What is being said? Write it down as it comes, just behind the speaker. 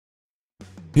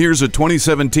Here's a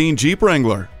 2017 Jeep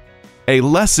Wrangler. A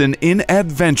lesson in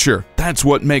adventure. That's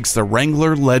what makes the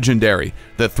Wrangler legendary.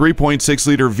 The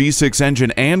 3.6-liter V6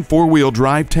 engine and four-wheel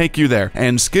drive take you there,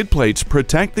 and skid plates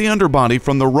protect the underbody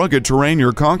from the rugged terrain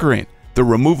you're conquering. The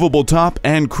removable top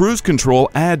and cruise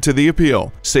control add to the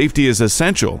appeal. Safety is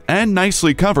essential and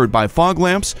nicely covered by fog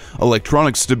lamps,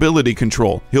 electronic stability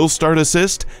control, hill start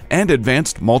assist, and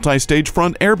advanced multi-stage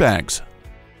front airbags.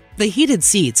 The heated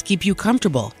seats keep you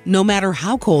comfortable no matter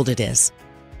how cold it is.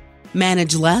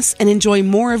 Manage less and enjoy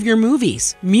more of your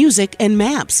movies, music, and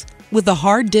maps with the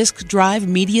hard disk drive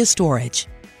media storage.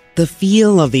 The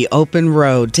feel of the open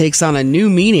road takes on a new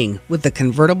meaning with the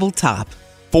convertible top.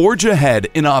 Forge ahead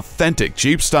in authentic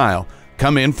Jeep style.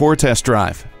 Come in for a test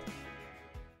drive.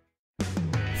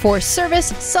 For service,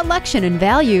 selection, and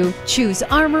value, choose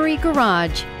Armory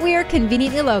Garage. We are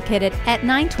conveniently located at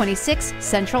 926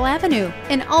 Central Avenue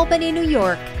in Albany, New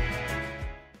York.